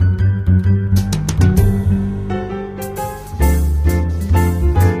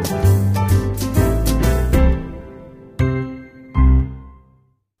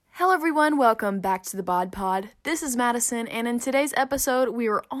welcome back to the Bod Pod. This is Madison, and in today's episode, we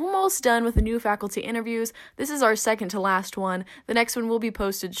are almost done with the new faculty interviews. This is our second to last one. The next one will be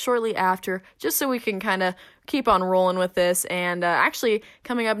posted shortly after, just so we can kind of keep on rolling with this. And actually,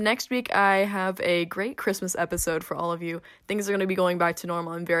 coming up next week, I have a great Christmas episode for all of you. Things are going to be going back to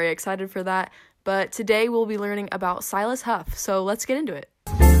normal. I'm very excited for that. But today, we'll be learning about Silas Huff, so let's get into it.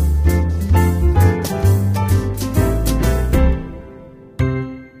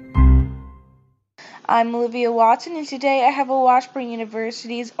 I'm Olivia Watson, and today I have a Washburn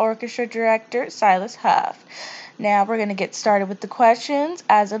University's orchestra director, Silas Huff. Now we're going to get started with the questions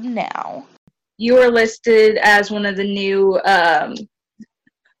as of now. You were listed as one of the new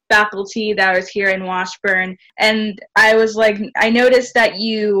faculty that was here in Washburn, and I noticed that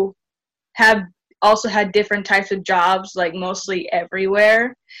you have also had different types of jobs, like mostly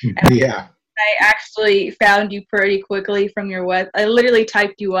everywhere. Yeah. I actually found you pretty quickly from your web. I literally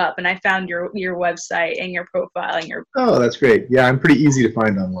typed you up, and I found your website and your profile and your. Oh, that's great. Yeah, I'm pretty easy to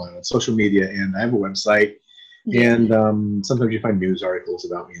find online on social media, and I have a website, and sometimes you find news articles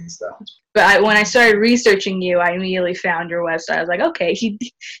about me and stuff. But when I started researching you, I immediately found your website. I was like, okay,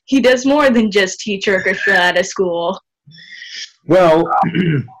 he does more than just teach orchestra at a school. Well,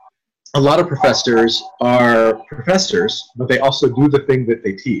 a lot of professors are professors, but they also do the thing that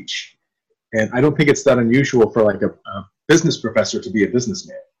they teach. And I don't think it's that unusual for like a business professor to be a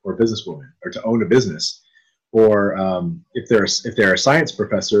businessman or a businesswoman or to own a business. Or if they're a science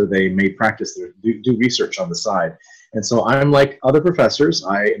professor, they may practice do research on the side. And so I'm like other professors.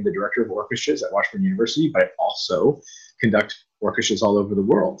 I am the director of orchestras at Washburn University, but I also conduct orchestras all over the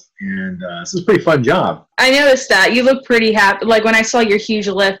world. And this is a pretty fun job. I noticed that. You look pretty happy. Like when I saw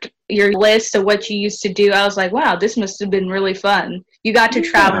your list of what you used to do, I was like, wow, this must have been really fun. You got to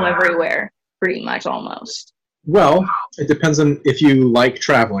travel everywhere. Pretty much, almost. Well, it depends on if you like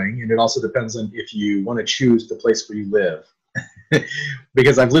traveling, and it also depends on if you want to choose the place where you live.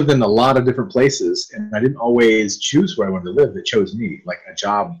 Because I've lived in a lot of different places, and I didn't always choose where I wanted to live. It chose me. Like a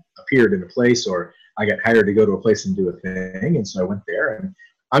job appeared in a place, or I got hired to go to a place and do a thing, and so I went there. And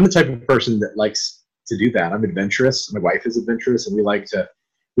I'm the type of person that likes to do that. I'm adventurous. My wife is adventurous, and we like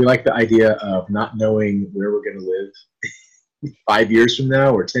the idea of not knowing where we're going to live 5 years from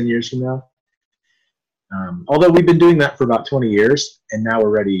now or 10 years from now. Although we've been doing that for about 20 years, and now we're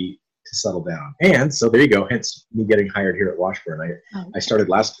ready to settle down. And so there you go, hence me getting hired here at Washburn. I started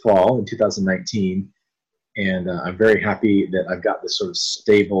last fall in 2019, and I'm very happy that I've got this sort of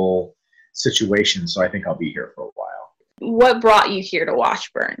stable situation, so I think I'll be here for a while. What brought you here to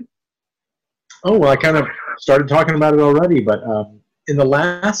Washburn? Oh, well, I kind of started talking about it already, but in the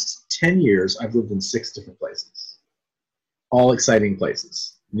last 10 years, I've lived in 6 different places, all exciting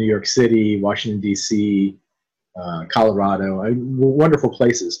places. New York City, Washington, D.C., Colorado, wonderful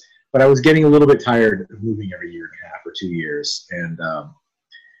places. But I was getting a little bit tired of moving every year and a half or 2 years. And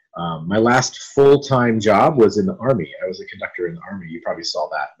my last full-time job was in the Army. I was a conductor in the Army. You probably saw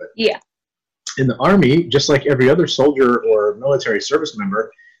that. But yeah. In the Army, just like every other soldier or military service member,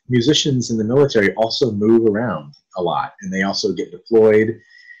 musicians in the military also move around a lot. And they also get deployed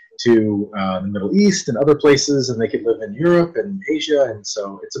to the Middle East and other places, and they could live in Europe and Asia, and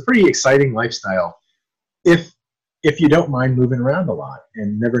so it's a pretty exciting lifestyle if you don't mind moving around a lot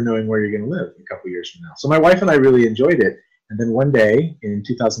and never knowing where you're going to live a couple years from now. So my wife and I really enjoyed it, and then one day in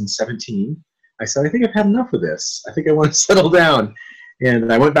 2017, I said, I think I've had enough of this. I think I want to settle down,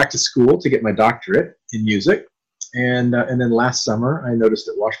 and I went back to school to get my doctorate in music, and then last summer I noticed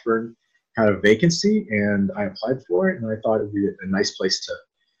that Washburn had a vacancy, and I applied for it, and I thought it would be a nice place to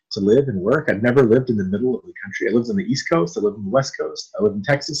live and work. I've never lived in the middle of the country. I lived on the East Coast. I lived on the West Coast. I lived in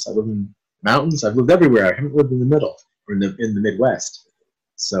Texas. I lived in the mountains. I've lived everywhere. I haven't lived in the middle or in the Midwest.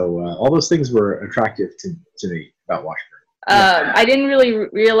 So all those things were attractive to me about Washburn. I didn't really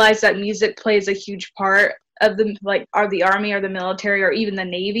realize that music plays a huge part of the Army or the military or even the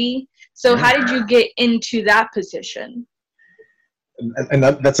Navy. So how did you get into that position? And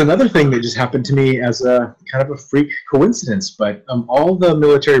that's another thing that just happened to me as a kind of a freak coincidence. But all the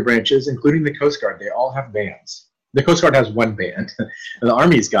military branches, including the Coast Guard, they all have bands. The Coast Guard has one band. The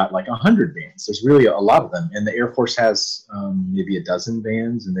Army's got like 100 bands. There's really a lot of them. And the Air Force has maybe a dozen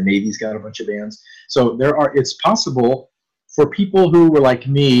bands, and the Navy's got a bunch of bands. So it's possible for people who were like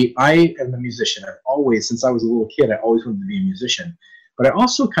me. I am a musician. I've always, since I was a little kid, I always wanted to be a musician. But I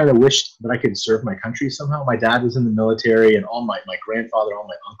also kind of wished that I could serve my country somehow. My dad was in the military, and all my grandfather, all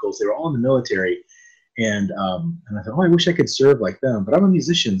my uncles, they were all in the military. And I thought, I wish I could serve like them. But I'm a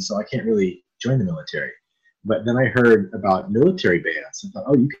musician, so I can't really join the military. But then I heard about military bands. I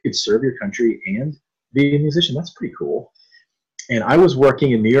thought, you could serve your country and be a musician. That's pretty cool. And I was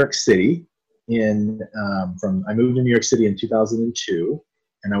working in New York City I moved to New York City in 2002,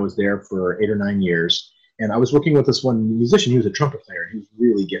 and I was there for 8 or 9 years. And I was working with this one musician. He was a trumpet player. He was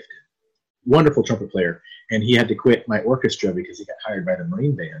really gifted, wonderful trumpet player. And he had to quit my orchestra because he got hired by the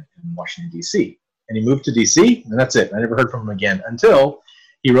Marine Band in Washington, D.C. And he moved to D.C., and that's it. I never heard from him again until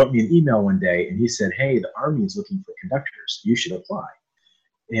he wrote me an email one day, and he said, "Hey, the Army is looking for conductors. You should apply."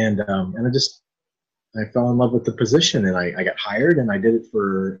 And I fell in love with the position, and I got hired, and I did it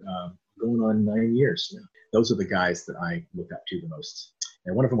for going on 9 years. Those are the guys that I look up to the most.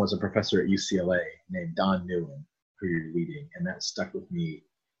 And one of them was a professor at UCLA named Don Newman, who you're leading, and that stuck with me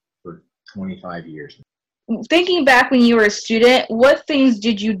for 25 years. Thinking back when you were a student, what things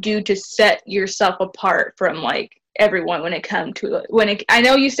did you do to set yourself apart from like everyone when it came to it? I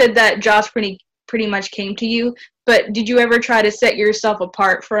know you said that Josh pretty much came to you, but did you ever try to set yourself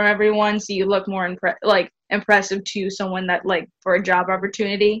apart from everyone so you look more impressive to someone that like for a job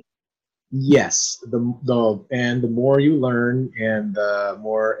opportunity? Yes, the more you learn and the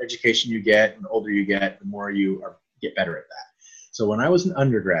more education you get and the older you get, the more you get better at that. So when I was an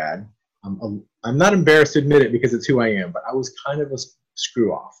undergrad, I'm not embarrassed to admit it because it's who I am, but I was kind of a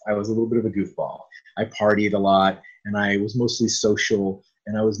screw off. I was a little bit of a goofball. I partied a lot, and I was mostly social,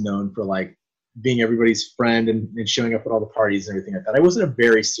 and I was known for like being everybody's friend and showing up at all the parties and everything like that. I wasn't a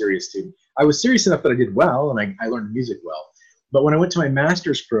very serious student. I was serious enough that I did well, and I learned music well. But when I went to my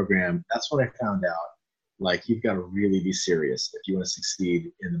master's program, that's when I found out, like, you've got to really be serious if you want to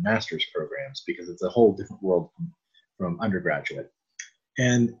succeed in the master's programs, because it's a whole different world from undergraduate.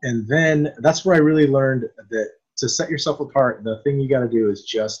 And then that's where I really learned that to set yourself apart, the thing you got to do is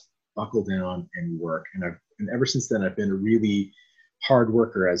just buckle down and work. And ever since then, I've been a really hard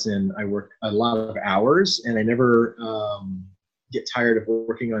worker, as in I work a lot of hours, and I never get tired of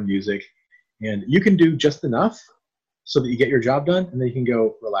working on music. And you can do just enough so that you get your job done, and then you can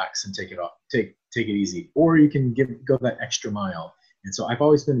go relax and take it easy, or you can go that extra mile. And so I've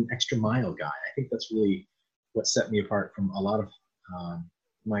always been an extra mile guy. I think that's really what set me apart from a lot of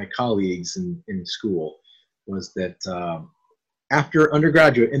my colleagues in school, was that after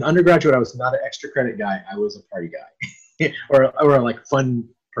undergraduate, I was not an extra credit guy. I was a party guy or like fun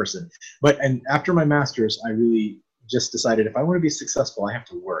person. And after my master's, I really just decided if I want to be successful, I have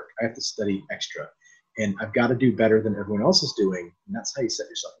to work. I have to study extra. And I've got to do better than everyone else is doing. And that's how you set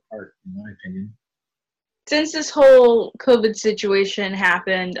yourself apart, in my opinion. Since this whole COVID situation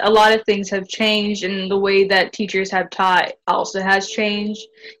happened, a lot of things have changed, and the way that teachers have taught also has changed.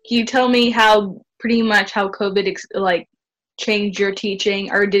 Can you tell me how COVID changed your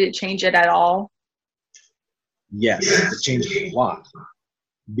teaching, or did it change it at all? Yes, it changed a lot,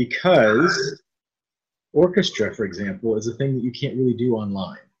 because orchestra, for example, is a thing that you can't really do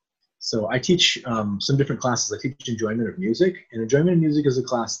online. So I teach some different classes. I teach enjoyment of music, and enjoyment of music is a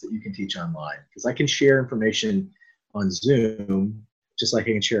class that you can teach online, because I can share information on Zoom just like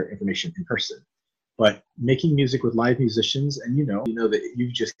I can share information in person. But making music with live musicians, and you know that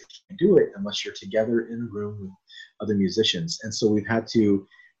you just can't do it unless you're together in a room with other musicians. And so we've had to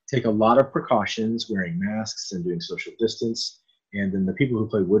take a lot of precautions, wearing masks and doing social distance. And then the people who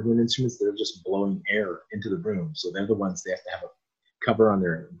play woodwind instruments, they're just blowing air into the room. So they're the ones, they have to have a cover on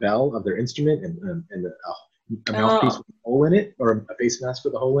their bell of their instrument and a mouthpiece with a hole in it, or a face mask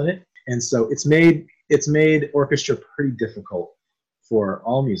with a hole in it. And so it's made orchestra pretty difficult for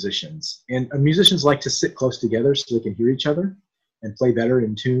all musicians. And musicians like to sit close together so they can hear each other and play better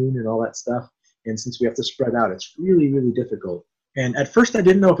in tune and all that stuff. And since we have to spread out, it's really, really difficult. And at first I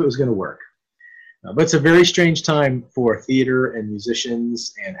didn't know if it was going to work. But it's a very strange time for theater and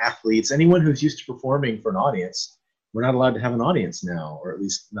musicians and athletes, anyone who's used to performing for an audience. We're not allowed to have an audience now, or at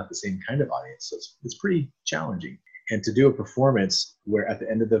least not the same kind of audience. So it's pretty challenging. And to do a performance where at the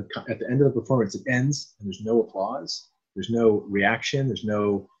end of the performance it ends and there's no applause, there's no reaction, there's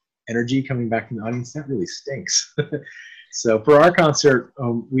no energy coming back from the audience, that really stinks. So for our concert,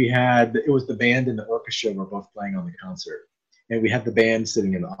 it was the band and the orchestra were both playing on the concert, and we had the band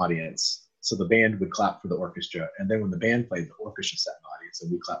sitting in the audience. So the band would clap for the orchestra, and then when the band played, the orchestra sat in the audience,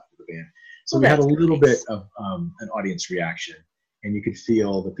 and we clapped for the band. So we had a little bit of an audience reaction, and you could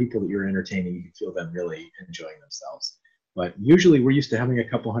feel the people that you're entertaining, you could feel them really enjoying themselves. But usually we're used to having a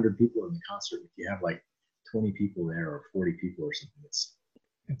couple hundred people in the concert. If you have like 20 people there or 40 people or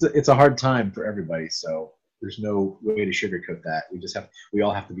something, it's a hard time for everybody. So there's no way to sugarcoat that. We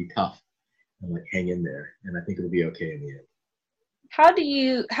all have to be tough and like hang in there, and I think it'll be okay in the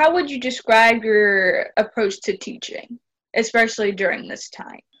end. How would you describe your approach to teaching, especially during this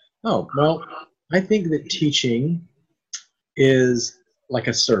time? Oh, well, I think that teaching is like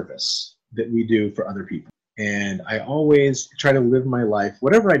a service that we do for other people. And I always try to live my life.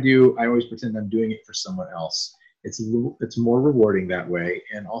 Whatever I do, I always pretend I'm doing it for someone else. It's more rewarding that way.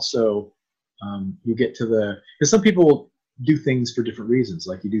 And also, you get to because some people do things for different reasons.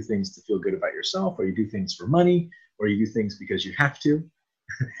 Like you do things to feel good about yourself, or you do things for money, or you do things because you have to.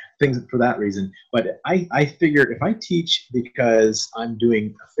 Things for that reason. But I figured if I teach because I'm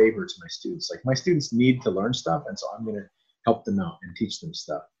doing a favor to my students, like my students need to learn stuff, and so I'm going to help them out and teach them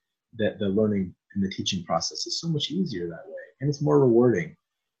stuff. That the learning and the teaching process is so much easier that way, and it's more rewarding.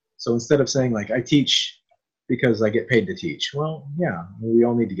 So instead of saying like I teach because I get paid to teach, well, yeah, we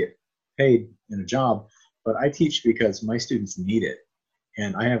all need to get paid in a job, but I teach because my students need it,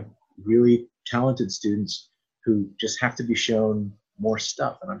 and I have really talented students who just have to be shown more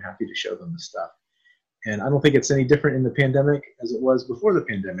stuff, and I'm happy to show them the stuff. And I don't think it's any different in the pandemic as it was before the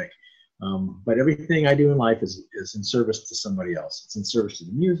pandemic. But everything I do in life is in service to somebody else. It's in service to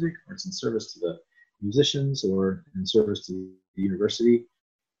the music, or it's in service to the musicians, or in service to the university.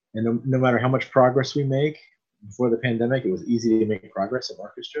 And no matter how much progress we make, before the pandemic, it was easy to make progress in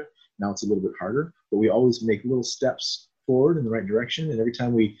orchestra. Now it's a little bit harder, but we always make little steps forward in the right direction. And every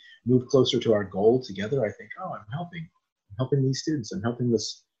time we move closer to our goal together, I think, oh, I'm helping these students. I'm helping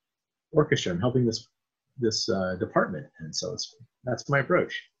this orchestra. I'm helping this department. And so that's my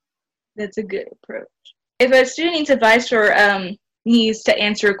approach. That's a good approach. If a student needs advice or needs to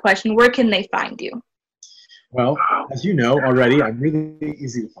answer a question, where can they find you? Well, as you know already, I'm really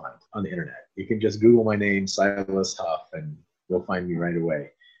easy to find on the internet. You can just Google my name, Silas Huff, and you'll find me right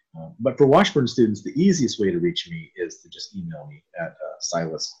away. But for Washburn students, the easiest way to reach me is to just email me at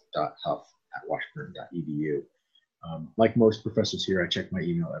silas.huff@washburn.edu. Like most professors here, I check my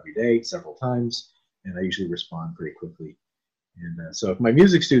email every day, several times, and I usually respond pretty quickly. And so if my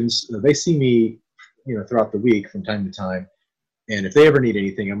music students, they see me, throughout the week from time to time, and if they ever need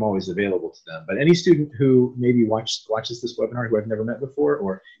anything, I'm always available to them. But any student who maybe watches this webinar who I've never met before,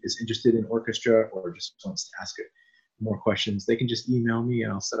 or is interested in orchestra, or just wants to ask more questions, they can just email me,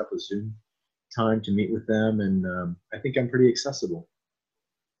 and I'll set up a Zoom time to meet with them. And I think I'm pretty accessible.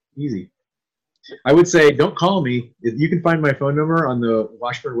 Easy. I would say don't call me. You can find my phone number on the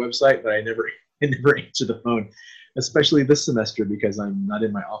Washburn website, but I never answer the phone, especially this semester, because I'm not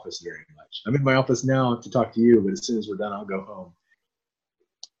in my office very much. I'm in my office now to talk to you, but as soon as we're done, I'll go home.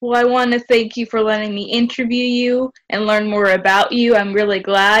 Well, I want to thank you for letting me interview you and learn more about you. I'm really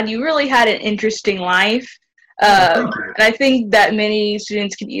glad. You really had an interesting life. And I think that many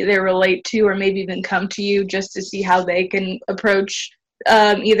students can either relate to or maybe even come to you just to see how they can approach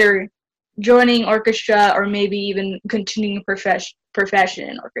either joining orchestra or maybe even continuing profession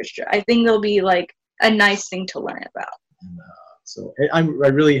in orchestra. I think it'll be like a nice thing to learn about. So I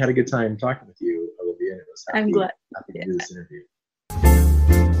really had a good time talking with you, Olivia, and it was happy to do this interview.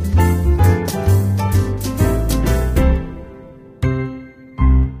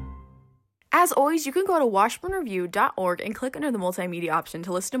 As always, you can go to washburnreview.org and click under the multimedia option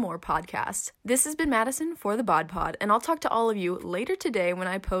to listen to more podcasts. This has been Madison for the Bod Pod, and I'll talk to all of you later today when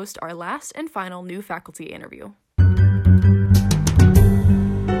I post our last and final new faculty interview.